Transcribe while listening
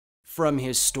From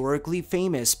historically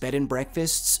famous bed and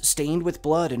breakfasts stained with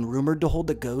blood and rumored to hold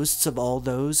the ghosts of all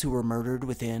those who were murdered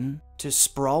within, to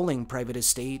sprawling private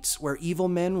estates where evil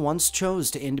men once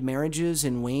chose to end marriages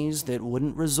in ways that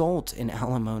wouldn't result in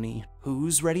alimony.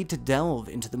 Who's ready to delve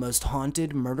into the most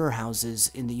haunted murder houses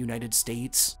in the United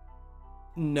States?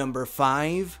 Number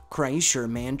 5. Kreischer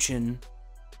Mansion.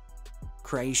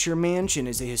 Kreischer Mansion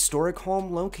is a historic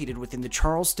home located within the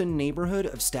Charleston neighborhood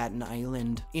of Staten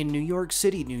Island, in New York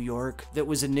City, New York, that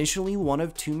was initially one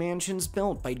of 2 mansions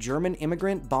built by German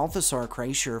immigrant Balthasar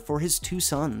Kreischer for his 2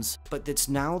 sons, but that's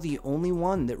now the only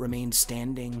one that remains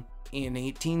standing. In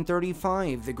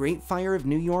 1835, the Great Fire of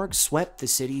New York swept the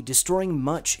city, destroying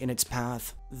much in its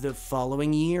path. The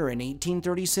following year, in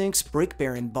 1836, brick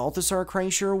baron Balthasar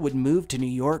Kreischer would move to New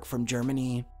York from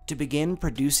Germany to begin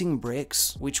producing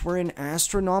bricks, which were in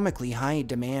astronomically high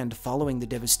demand following the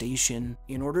devastation,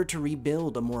 in order to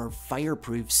rebuild a more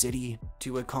fireproof city.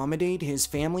 To accommodate his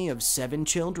family of 7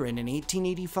 children, in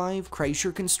 1885,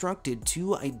 Kreischer constructed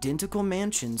 2 identical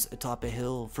mansions atop a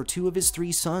hill for 2 of his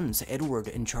 3 sons, Edward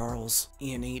and Charles.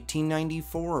 In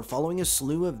 1894, following a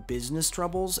slew of business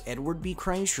troubles, Edward B.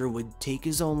 Kreischer would take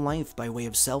his own life by way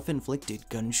of self-inflicted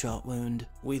gunshot wound,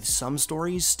 with some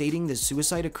stories stating the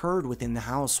suicide occurred within the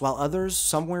house, while others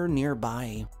somewhere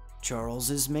nearby.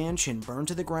 Charles's mansion burned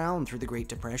to the ground through the Great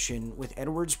Depression, with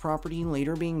Edward's property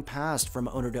later being passed from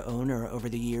owner to owner over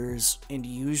the years, and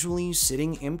usually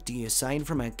sitting empty aside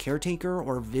from a caretaker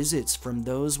or visits from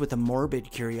those with a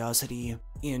morbid curiosity.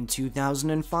 In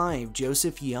 2005,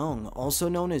 Joseph Young, also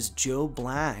known as Joe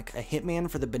Black, a hitman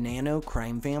for the Bonanno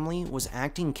crime family, was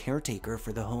acting caretaker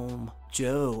for the home.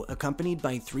 Joe, accompanied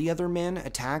by 3 other men,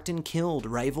 attacked and killed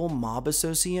rival mob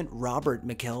associate Robert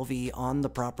McKelvey on the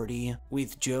property,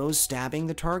 with Joe stabbing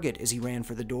the target as he ran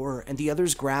for the door, and the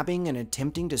others grabbing and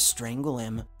attempting to strangle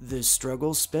him. The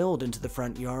struggle spilled into the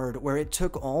front yard, where it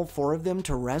took all 4 of them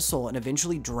to wrestle and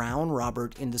eventually drown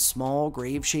Robert in the small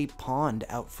grave-shaped pond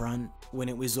out front. When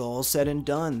it was all said and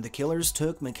done, the killers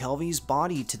took McKelvey's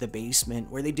body to the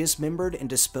basement, where they dismembered and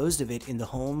disposed of it in the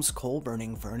home's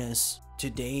coal-burning furnace.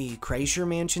 Today, Kreischer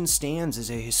Mansion stands as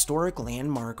a historic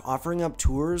landmark, offering up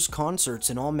tours,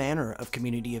 concerts, and all manner of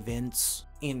community events.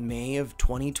 In May of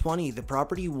 2020, the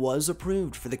property was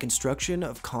approved for the construction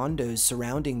of condos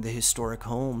surrounding the historic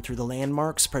home through the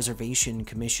Landmarks Preservation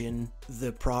Commission.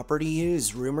 The property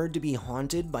is rumored to be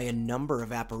haunted by a number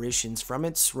of apparitions from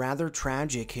its rather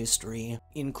tragic history,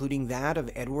 including that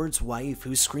of Edward's wife,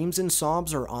 whose screams and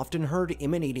sobs are often heard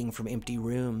emanating from empty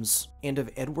rooms, and of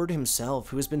Edward himself,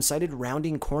 who has been sighted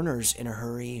rounding corners in a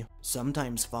hurry,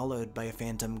 sometimes followed by a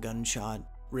phantom gunshot.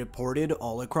 Reported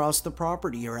all across the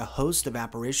property are a host of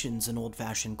apparitions in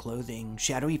old-fashioned clothing,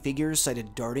 shadowy figures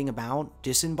sighted darting about,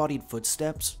 disembodied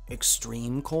footsteps,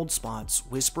 extreme cold spots,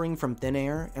 whispering from thin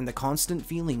air, and the constant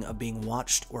feeling of being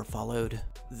watched or followed.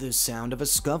 The sound of a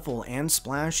scuffle and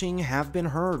splashing have been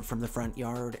heard from the front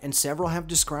yard, and several have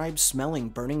described smelling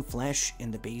burning flesh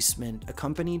in the basement,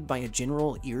 accompanied by a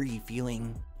general eerie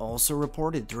feeling. Also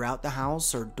reported throughout the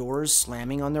house are doors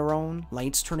slamming on their own,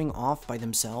 lights turning off by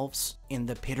themselves, and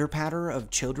the pitter-patter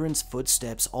of children's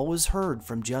footsteps always heard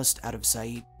from just out of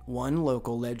sight. One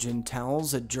local legend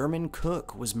tells a German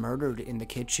cook was murdered in the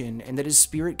kitchen and that his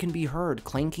spirit can be heard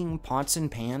clanking pots and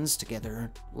pans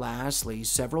together. Lastly,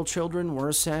 several children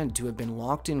were said to have been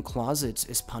locked in closets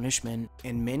as punishment,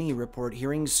 and many report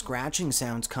hearing scratching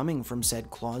sounds coming from said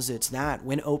closets that,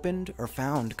 when opened, are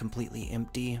found completely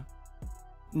empty.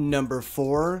 Number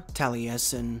 4.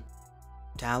 Taliesin.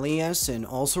 Taliesin,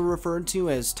 also referred to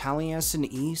as Taliesin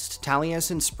East,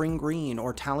 Taliesin Spring Green,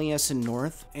 or Taliesin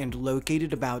North, and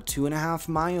located about 2.5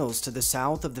 miles to the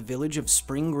south of the village of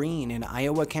Spring Green in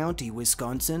Iowa County,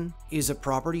 Wisconsin, is a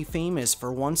property famous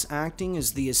for once acting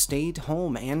as the estate,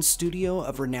 home, and studio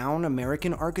of renowned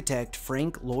American architect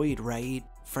Frank Lloyd Wright.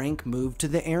 Frank moved to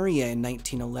the area in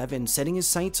 1911, setting his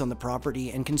sights on the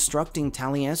property and constructing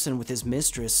Taliesin with his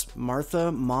mistress,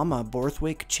 Martha "Mama"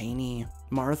 Borthwick Cheney.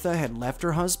 Martha had left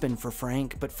her husband for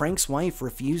Frank, but Frank's wife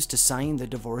refused to sign the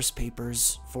divorce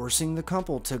papers, forcing the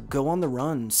couple to go on the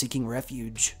run, seeking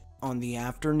refuge. On the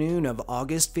afternoon of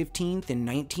August 15th in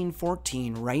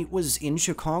 1914, Wright was in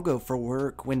Chicago for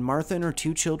work when Martha and her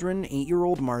 2 children,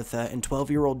 8-year-old Martha and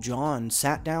 12-year-old John,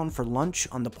 sat down for lunch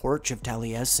on the porch of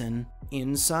Taliesin.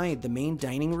 Inside the main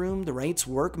dining room, the Wrights'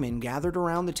 workmen gathered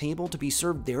around the table to be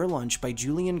served their lunch by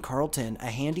Julian Carlton, a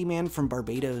handyman from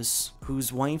Barbados,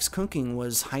 whose wife's cooking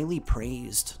was highly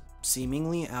praised.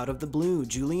 Seemingly out of the blue,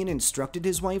 Julian instructed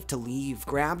his wife to leave,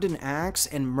 grabbed an axe,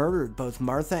 and murdered both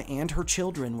Martha and her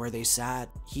children where they sat.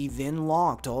 He then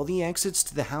locked all the exits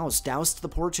to the house, doused the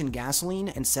porch in gasoline,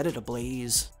 and set it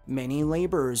ablaze. Many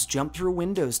laborers jumped through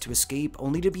windows to escape,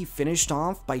 only to be finished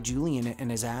off by Julian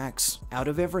and his axe. Out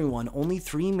of everyone, only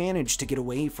 3 managed to get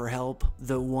away for help,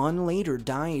 though 1 later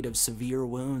died of severe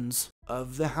wounds.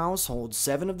 Of the household,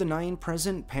 7 of the 9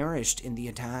 present perished in the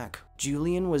attack.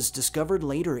 Julian was discovered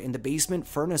later in the basement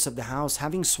furnace of the house,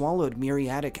 having swallowed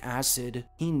muriatic acid.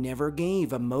 He never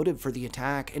gave a motive for the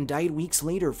attack and died weeks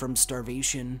later from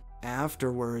starvation.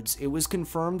 Afterwards, it was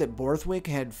confirmed that Borthwick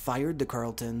had fired the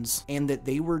Carltons, and that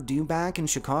they were due back in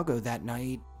Chicago that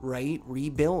night. Wright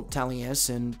rebuilt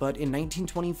Taliesin, but in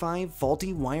 1925,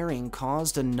 faulty wiring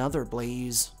caused another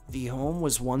blaze. The home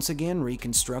was once again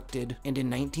reconstructed, and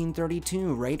in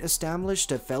 1932, Wright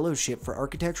established a fellowship for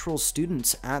architectural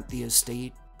students at the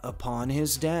estate. Upon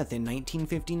his death in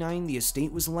 1959, the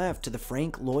estate was left to the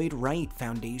Frank Lloyd Wright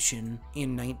Foundation.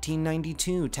 In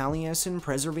 1992, Taliesin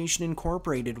Preservation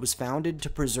Incorporated was founded to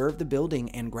preserve the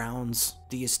building and grounds.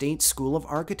 The estate's School of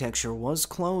Architecture was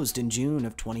closed in June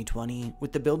of 2020,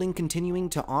 with the building continuing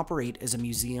to operate as a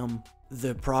museum.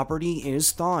 The property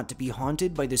is thought to be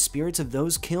haunted by the spirits of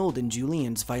those killed in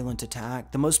Julian's violent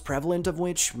attack, the most prevalent of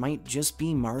which might just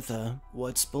be Martha.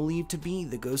 What's believed to be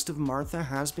the ghost of Martha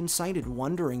has been sighted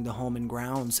wandering the home and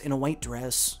grounds in a white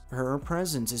dress. Her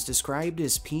presence is described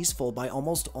as peaceful by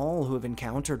almost all who have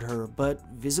encountered her, but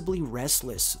visibly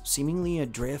restless, seemingly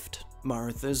adrift.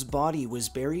 Martha's body was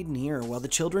buried near while the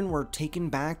children were taken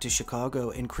back to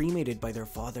Chicago and cremated by their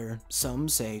father, some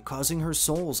say causing her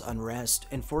soul's unrest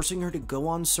and forcing her to go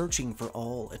on searching for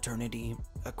all eternity.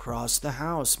 Across the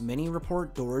house, many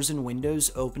report doors and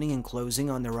windows opening and closing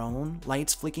on their own,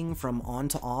 lights flicking from on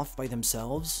to off by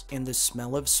themselves, and the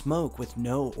smell of smoke with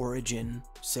no origin.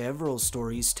 Several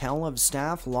stories tell of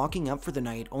staff locking up for the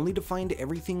night only to find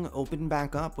everything open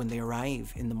back up when they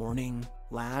arrive in the morning.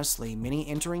 Lastly, many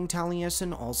entering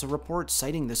Taliesin also report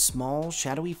sighting the small,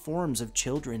 shadowy forms of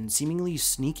children seemingly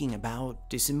sneaking about,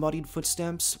 disembodied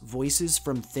footsteps, voices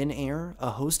from thin air, a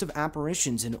host of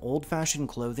apparitions in old-fashioned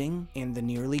clothing, and the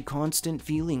nearly constant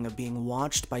feeling of being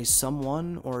watched by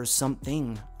someone or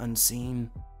something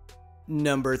unseen.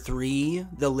 Number 3.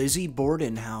 The Lizzie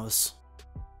Borden House.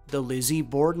 The Lizzie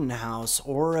Borden House,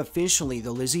 or officially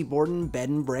the Lizzie Borden Bed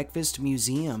and Breakfast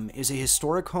Museum, is a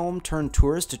historic home turned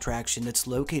tourist attraction that's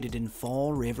located in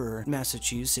Fall River,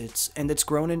 Massachusetts, and that's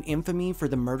grown in infamy for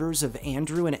the murders of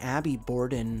Andrew and Abby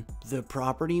Borden. The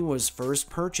property was first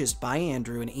purchased by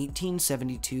Andrew in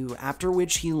 1872, after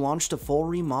which he launched a full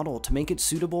remodel to make it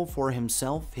suitable for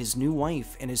himself, his new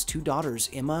wife, and his 2 daughters,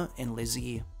 Emma and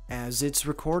Lizzie. As it's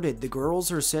recorded, the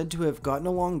girls are said to have gotten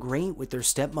along great with their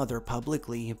stepmother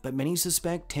publicly, but many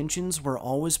suspect tensions were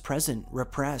always present,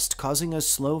 repressed, causing a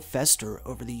slow fester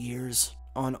over the years.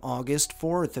 On August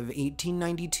 4th of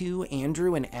 1892,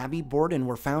 Andrew and Abby Borden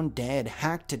were found dead,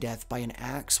 hacked to death by an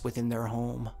axe within their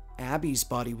home. Abby's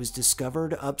body was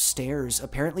discovered upstairs,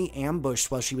 apparently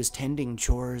ambushed while she was tending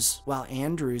chores, while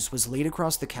Andrew's was laid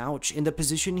across the couch in the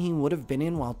position he would have been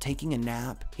in while taking a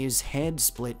nap, his head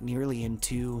split nearly in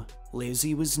 2.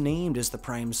 Lizzie was named as the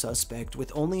prime suspect,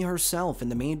 with only herself and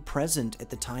the maid present at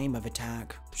the time of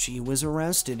attack. She was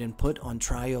arrested and put on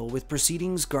trial, with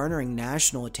proceedings garnering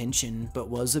national attention, but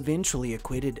was eventually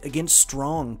acquitted against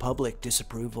strong public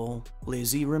disapproval.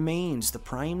 Lizzie remains the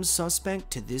prime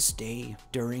suspect to this day.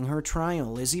 During her trial,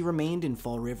 Lizzie remained in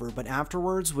Fall River, but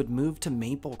afterwards would move to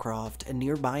Maplecroft, a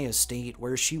nearby estate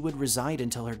where she would reside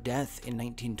until her death in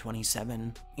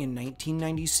 1927. In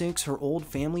 1996, her old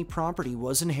family property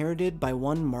was inherited by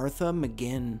one Martha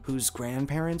McGinn, whose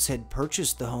grandparents had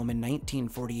purchased the home in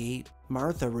 1948.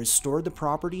 Martha restored the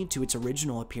property to its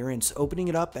original appearance, opening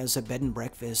it up as a bed and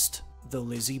breakfast. The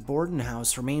Lizzie Borden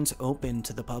House remains open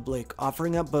to the public,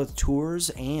 offering up both tours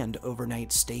and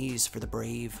overnight stays for the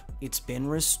brave. It's been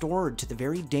restored to the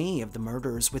very day of the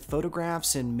murders, with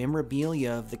photographs and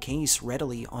memorabilia of the case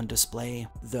readily on display.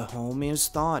 The home is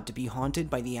thought to be haunted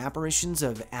by the apparitions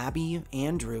of Abby,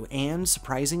 Andrew, and,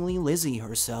 surprisingly, Lizzie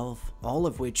herself, all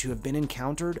of which have been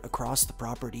encountered across the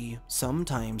property,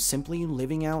 sometimes simply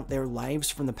living out their lives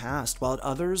from the past, while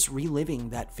others reliving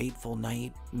that fateful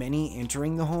night. Many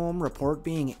entering the home report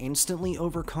being instantly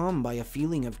overcome by a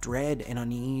feeling of dread and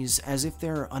unease, as if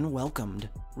they're unwelcomed.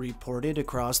 Reported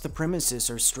across the premises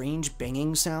are strange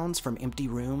banging sounds from empty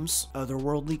rooms,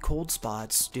 otherworldly cold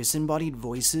spots, disembodied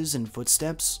voices and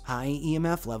footsteps, high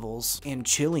EMF levels, and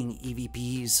chilling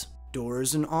EVPs.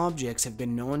 Doors and objects have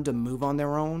been known to move on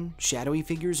their own, shadowy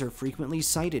figures are frequently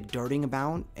sighted darting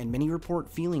about, and many report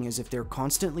feeling as if they're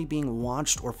constantly being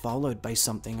watched or followed by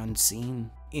something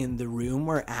unseen. In the room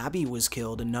where Abby was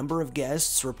killed, a number of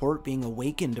guests report being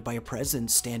awakened by a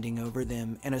presence standing over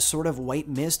them, and a sort of white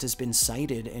mist has been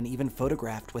sighted and even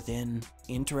photographed within.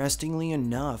 Interestingly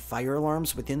enough, fire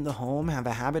alarms within the home have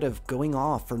a habit of going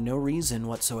off for no reason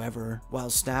whatsoever. While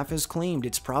staff has claimed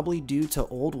it's probably due to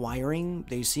old wiring,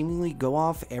 they seemingly go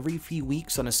off every few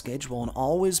weeks on a schedule and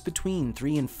always between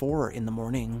 3 and 4 in the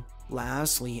morning.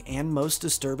 Lastly, and most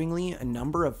disturbingly, a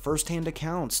number of first-hand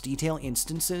accounts detail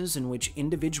instances in which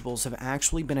individuals have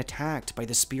actually been attacked by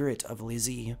the spirit of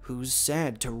Lizzie, who's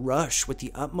said to rush with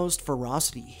the utmost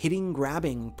ferocity, hitting,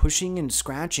 grabbing, pushing, and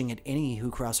scratching at any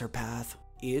who cross her path.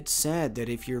 It's said that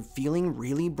if you're feeling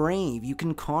really brave, you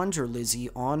can conjure Lizzie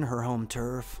on her home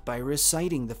turf by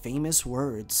reciting the famous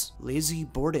words, "Lizzie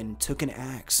Borden took an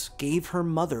axe, gave her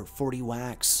mother 40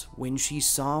 whacks. When she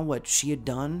saw what she had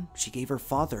done, she gave her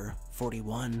father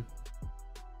 41.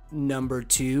 Number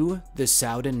 2. The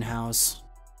Sowden House.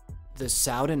 The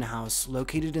Sowden House,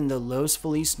 located in the Los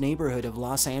Feliz neighborhood of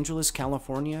Los Angeles,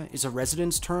 California, is a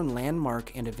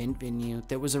residence-turned-landmark and event venue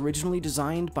that was originally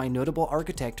designed by notable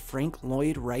architect Frank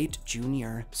Lloyd Wright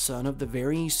Jr., son of the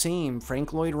very same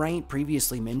Frank Lloyd Wright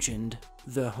previously mentioned.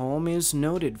 The home is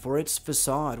noted for its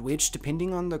facade, which,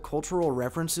 depending on the cultural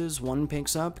references one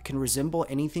picks up, can resemble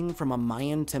anything from a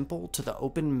Mayan temple to the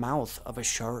open mouth of a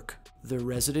shark. The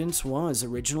residence was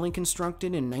originally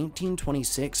constructed in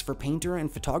 1926 for painter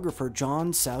and photographer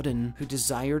John Sowden, who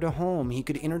desired a home he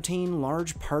could entertain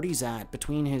large parties at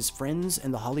between his friends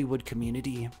and the Hollywood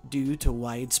community. Due to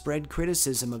widespread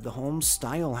criticism of the home's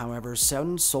style, however,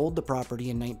 Sowden sold the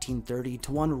property in 1930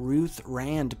 to one Ruth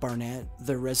Rand Barnett.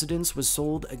 The residence was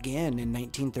sold again in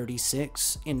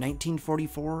 1936, in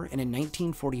 1944, and in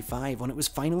 1945 when it was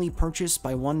finally purchased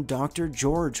by one Dr.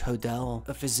 George Hodel,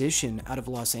 a physician out of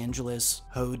Los Angeles.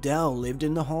 Hodel lived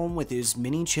in the home with his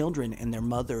many children and their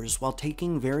mothers while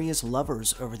taking various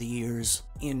lovers over the years.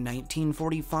 In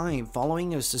 1945,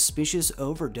 following a suspicious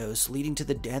overdose leading to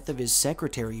the death of his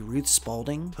secretary Ruth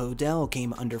Spaulding, Hodel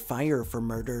came under fire for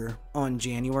murder. On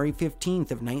January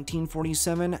 15th of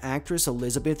 1947, actress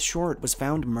Elizabeth Short was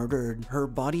found murdered, her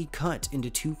body cut into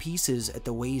 2 pieces at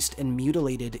the waist and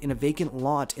mutilated in a vacant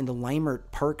lot in the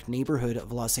Leimert Park neighborhood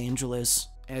of Los Angeles.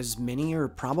 As many are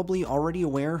probably already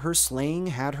aware, her slaying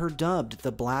had her dubbed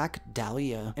the Black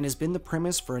Dahlia, and has been the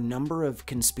premise for a number of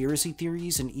conspiracy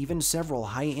theories and even several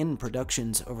high-end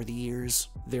productions over the years.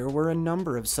 There were a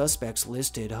number of suspects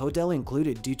listed, Hodel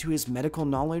included, due to his medical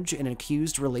knowledge and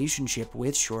accused relationship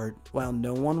with Short. While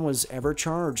no one was ever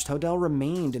charged, Hodel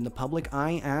remained in the public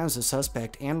eye as a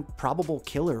suspect and probable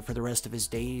killer for the rest of his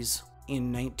days.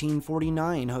 In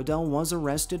 1949, Hodel was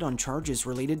arrested on charges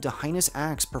related to heinous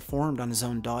acts performed on his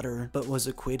own daughter, but was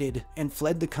acquitted, and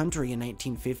fled the country in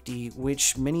 1950,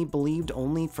 which many believed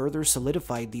only further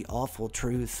solidified the awful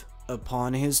truth.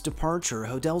 Upon his departure,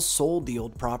 Hodel sold the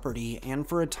old property, and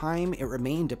for a time it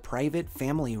remained a private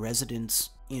family residence.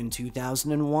 In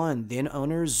 2001,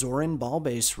 then-owner Zoran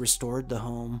Balbas restored the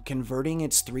home, converting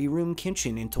its 3-room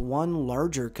kitchen into one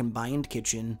larger combined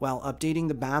kitchen, while updating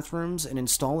the bathrooms and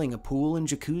installing a pool and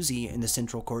jacuzzi in the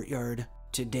central courtyard.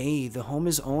 Today, the home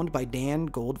is owned by Dan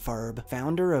Goldfarb,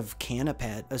 founder of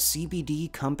Canapet, a CBD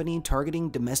company targeting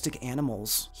domestic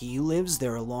animals. He lives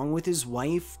there along with his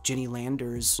wife, Jenny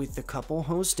Landers, with the couple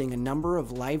hosting a number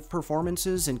of live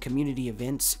performances and community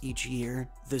events each year.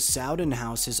 The Sowden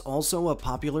House is also a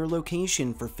popular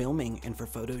location for filming and for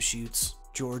photo shoots.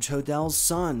 George Hodel's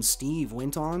son, Steve,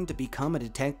 went on to become a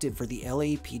detective for the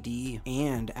LAPD,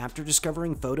 and after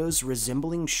discovering photos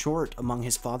resembling Short among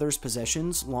his father's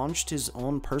possessions, launched his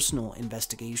own personal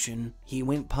investigation. He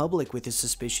went public with his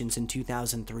suspicions in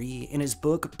 2003 in his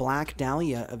book Black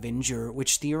Dahlia Avenger,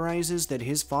 which theorizes that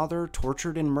his father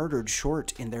tortured and murdered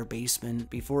Short in their basement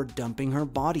before dumping her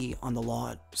body on the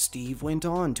lot. Steve went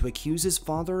on to accuse his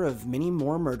father of many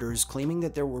more murders, claiming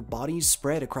that there were bodies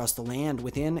spread across the land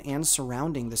within and surrounding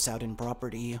the Sowden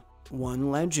property.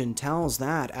 One legend tells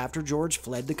that after George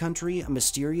fled the country, a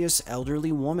mysterious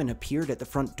elderly woman appeared at the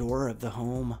front door of the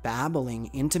home,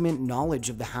 babbling intimate knowledge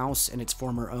of the house and its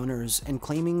former owners, and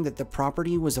claiming that the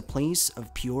property was a place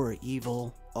of pure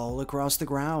evil. All across the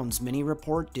grounds, many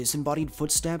report disembodied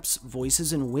footsteps,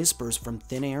 voices and whispers from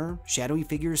thin air, shadowy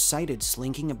figures sighted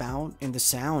slinking about, and the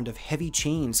sound of heavy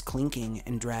chains clinking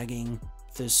and dragging.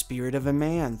 The spirit of a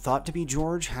man thought to be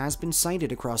George has been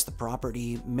sighted across the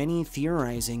property, many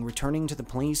theorizing returning to the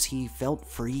place he felt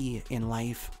free in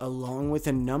life, along with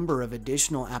a number of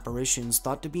additional apparitions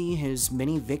thought to be his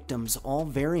many victims, all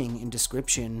varying in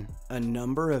description. A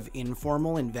number of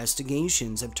informal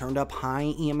investigations have turned up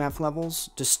high EMF levels,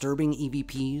 disturbing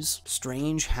EVPs,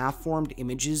 strange half-formed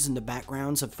images in the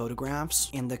backgrounds of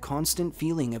photographs, and the constant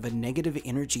feeling of a negative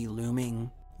energy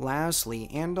looming. Lastly,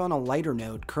 and on a lighter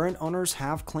note, current owners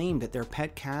have claimed that their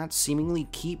pet cats seemingly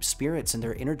keep spirits and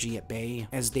their energy at bay,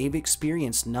 as they've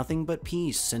experienced nothing but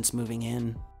peace since moving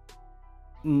in.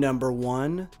 Number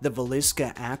 1. The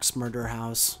Villisca Axe Murder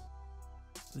House.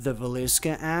 The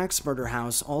Villisca Axe Murder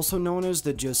House, also known as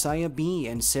the Josiah B.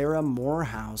 and Sarah Moore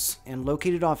House, and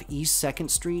located off East 2nd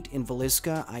Street in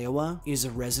Villisca, Iowa, is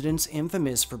a residence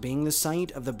infamous for being the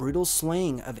site of the brutal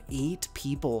slaying of 8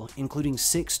 people, including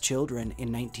 6 children,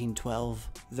 in 1912.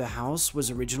 The house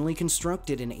was originally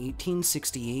constructed in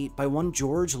 1868 by one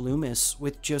George Loomis,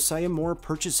 with Josiah Moore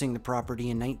purchasing the property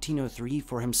in 1903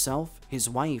 for himself, his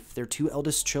wife, their 2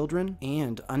 eldest children,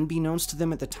 and, unbeknownst to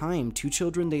them at the time, 2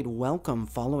 children they'd welcome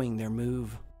following their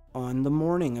move. On the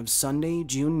morning of Sunday,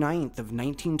 June 9th of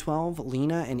 1912,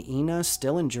 Lena and Ina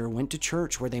Stillinger went to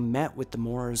church where they met with the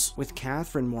Moores, with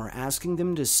Catherine Moore asking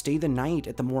them to stay the night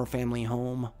at the Moore family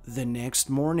home. The next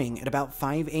morning, at about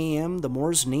 5 a.m., the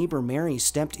Moores' neighbor Mary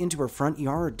stepped into her front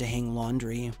yard to hang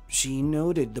laundry. She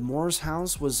noted the Moores'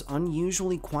 house was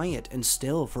unusually quiet and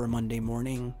still for a Monday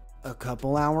morning. A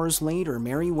couple hours later,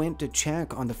 Mary went to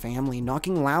check on the family,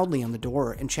 knocking loudly on the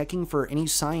door and checking for any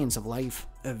signs of life.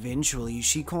 Eventually,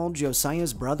 she called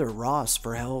Josiah's brother Ross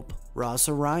for help. Ross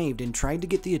arrived and tried to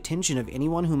get the attention of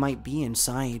anyone who might be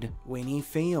inside. When he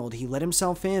failed, he let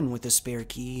himself in with a spare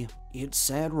key. It's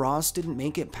said Ross didn't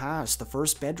make it past the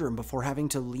first bedroom before having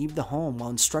to leave the home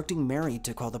while instructing Mary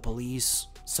to call the police.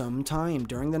 Sometime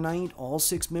during the night, all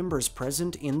 6 members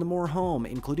present in the Moore home,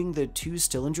 including the 2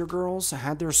 Stillinger girls,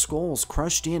 had their skulls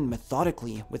crushed in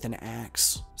methodically with an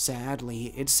axe.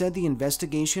 Sadly, it said the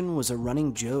investigation was a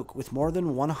running joke, with more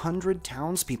than 100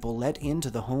 townspeople let into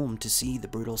the home to see the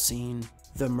brutal scene.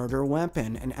 The murder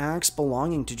weapon, an axe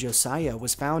belonging to Josiah,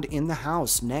 was found in the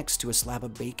house next to a slab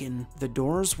of bacon. The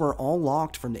doors were all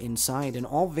locked from the inside, and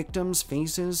all victims'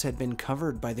 faces had been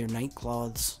covered by their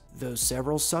nightcloths. Though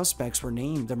several suspects were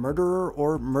named, the murderer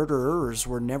or murderers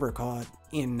were never caught.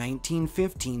 In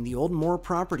 1915, the old Moore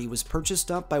property was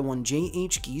purchased up by one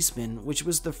J.H. Geisman, which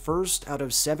was the first out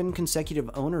of 7 consecutive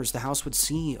owners the house would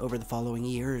see over the following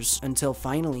years, until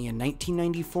finally in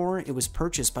 1994 it was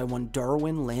purchased by one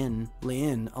Darwin Lynn.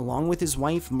 Lynn, along with his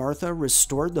wife Martha,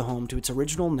 restored the home to its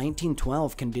original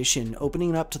 1912 condition,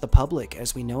 opening it up to the public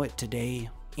as we know it today.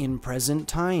 In present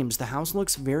times, the house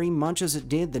looks very much as it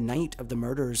did the night of the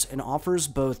murders and offers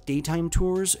both daytime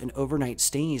tours and overnight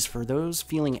stays for those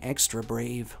feeling extra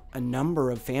brave. A number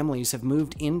of families have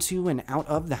moved into and out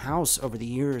of the house over the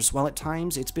years, while at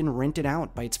times it's been rented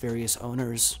out by its various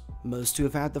owners. Most who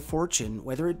have had the fortune,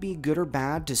 whether it be good or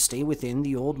bad, to stay within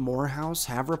the old Moore house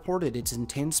have reported its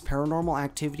intense paranormal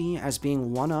activity as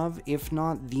being one of, if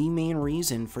not the main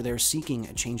reason for their seeking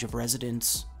a change of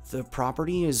residence. The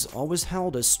property has always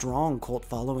held a strong cult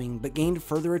following, but gained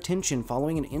further attention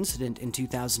following an incident in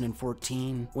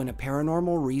 2014, when a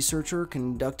paranormal researcher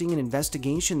conducting an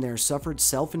investigation there suffered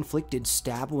self-inflicted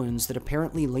stab wounds that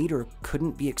apparently later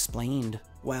couldn't be explained.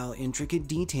 While intricate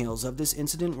details of this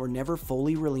incident were never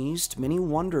fully released, many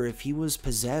wonder if he was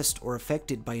possessed or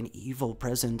affected by an evil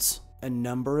presence. A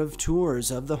number of tours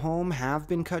of the home have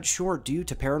been cut short due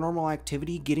to paranormal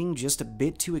activity getting just a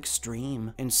bit too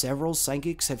extreme, and several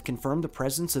psychics have confirmed the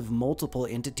presence of multiple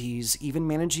entities, even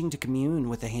managing to commune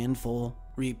with a handful.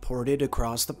 Reported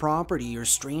across the property are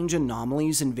strange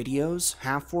anomalies in videos,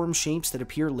 half-formed shapes that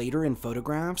appear later in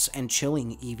photographs, and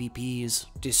chilling EVPs.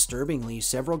 Disturbingly,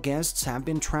 several guests have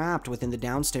been trapped within the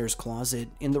downstairs closet,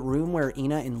 in the room where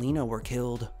Ina and Lena were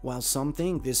killed. While some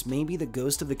think this may be the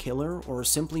ghost of the killer or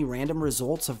simply random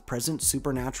results of present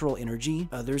supernatural energy,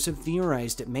 others have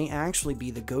theorized it may actually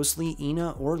be the ghostly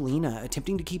Ina or Lena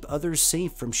attempting to keep others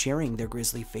safe from sharing their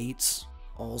grisly fates.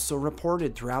 Also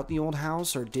reported throughout the old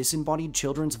house are disembodied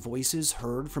children's voices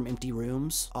heard from empty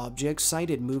rooms, objects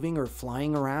sighted moving or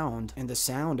flying around, and the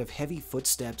sound of heavy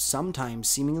footsteps, sometimes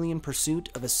seemingly in pursuit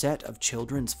of a set of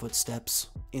children's footsteps.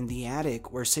 In the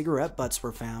attic, where cigarette butts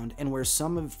were found, and where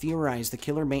some have theorized the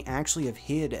killer may actually have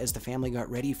hid as the family got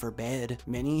ready for bed,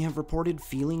 many have reported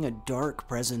feeling a dark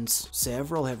presence.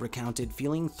 Several have recounted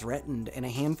feeling threatened, and a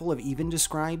handful have even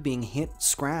described being hit,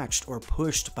 scratched, or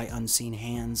pushed by unseen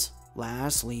hands.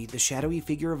 Lastly, the shadowy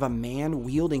figure of a man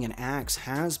wielding an axe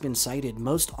has been sighted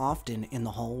most often in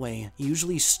the hallway,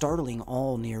 usually startling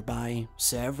all nearby.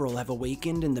 Several have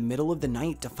awakened in the middle of the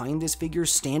night to find this figure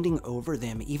standing over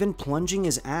them, even plunging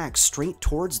his axe straight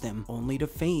towards them, only to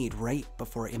fade right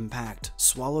before impact,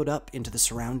 swallowed up into the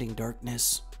surrounding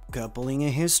darkness. Coupling a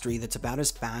history that's about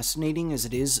as fascinating as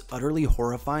it is utterly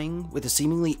horrifying, with a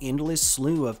seemingly endless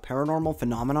slew of paranormal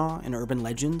phenomena and urban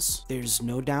legends, there's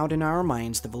no doubt in our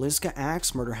minds the Villisca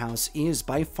Axe Murder House is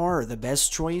by far the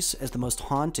best choice as the most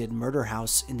haunted murder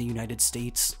house in the United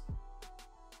States.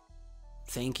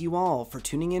 Thank you all for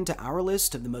tuning in to our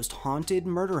list of the most haunted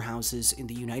murder houses in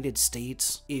the United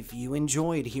States. If you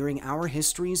enjoyed hearing our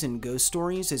histories and ghost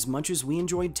stories as much as we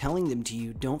enjoyed telling them to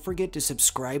you, don't forget to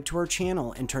subscribe to our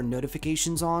channel and turn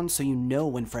notifications on so you know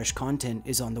when fresh content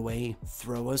is on the way.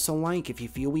 Throw us a like if you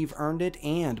feel we've earned it,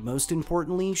 and most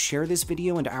importantly, share this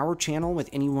video and our channel with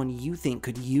anyone you think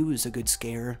could use a good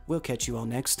scare. We'll catch you all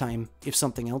next time, if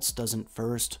something else doesn't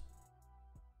first.